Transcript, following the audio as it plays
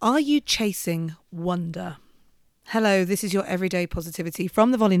Are you chasing wonder? Hello, this is your Everyday Positivity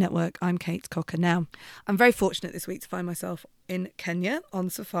from the Volley Network. I'm Kate Cocker. Now, I'm very fortunate this week to find myself in Kenya on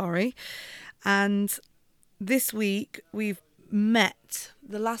safari. And this week we've met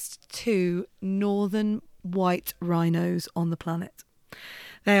the last two northern white rhinos on the planet.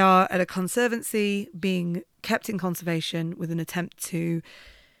 They are at a conservancy being kept in conservation with an attempt to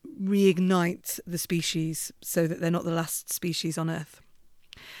reignite the species so that they're not the last species on Earth.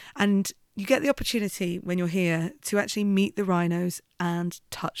 And you get the opportunity when you're here to actually meet the rhinos and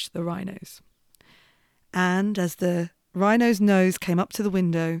touch the rhinos. And as the rhino's nose came up to the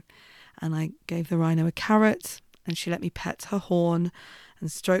window and I gave the rhino a carrot and she let me pet her horn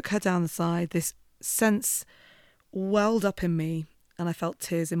and stroke her down the side, this sense welled up in me and I felt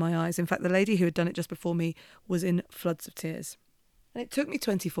tears in my eyes. In fact, the lady who had done it just before me was in floods of tears. And it took me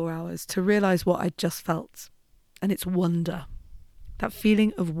 24 hours to realise what I'd just felt. And it's wonder. That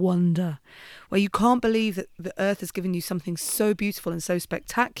feeling of wonder, where you can't believe that the earth has given you something so beautiful and so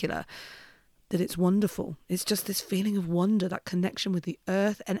spectacular that it's wonderful. It's just this feeling of wonder, that connection with the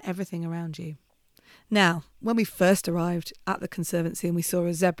earth and everything around you. Now, when we first arrived at the conservancy and we saw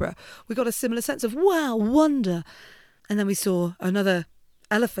a zebra, we got a similar sense of, wow, wonder. And then we saw another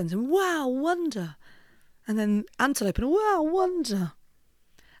elephant and wow, wonder. And then antelope and wow, wonder.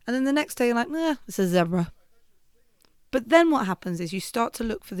 And then the next day you're like, it's a zebra. But then what happens is you start to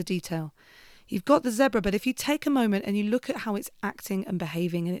look for the detail. You've got the zebra, but if you take a moment and you look at how it's acting and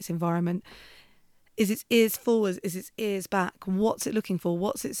behaving in its environment, is its ears forward, is its ears back, what's it looking for,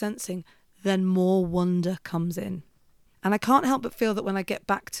 what's it sensing, then more wonder comes in. And I can't help but feel that when I get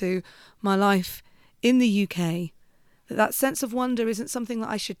back to my life in the UK, that sense of wonder isn't something that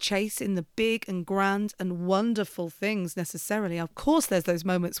I should chase in the big and grand and wonderful things necessarily. Of course, there's those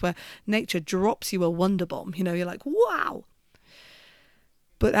moments where nature drops you a wonder bomb. You know, you're like, wow.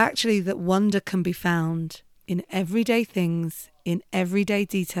 But actually that wonder can be found in everyday things, in everyday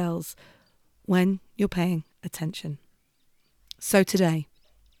details, when you're paying attention. So today,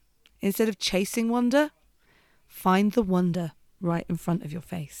 instead of chasing wonder, find the wonder right in front of your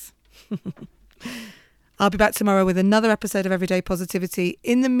face. I'll be back tomorrow with another episode of Everyday Positivity.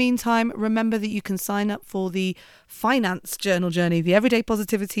 In the meantime, remember that you can sign up for the finance journal journey, the Everyday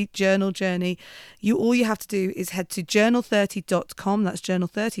Positivity journal journey. All you have to do is head to journal30.com, that's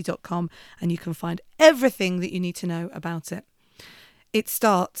journal30.com, and you can find everything that you need to know about it. It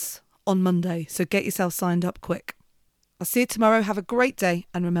starts on Monday, so get yourself signed up quick. I'll see you tomorrow. Have a great day,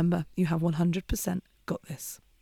 and remember, you have 100% got this.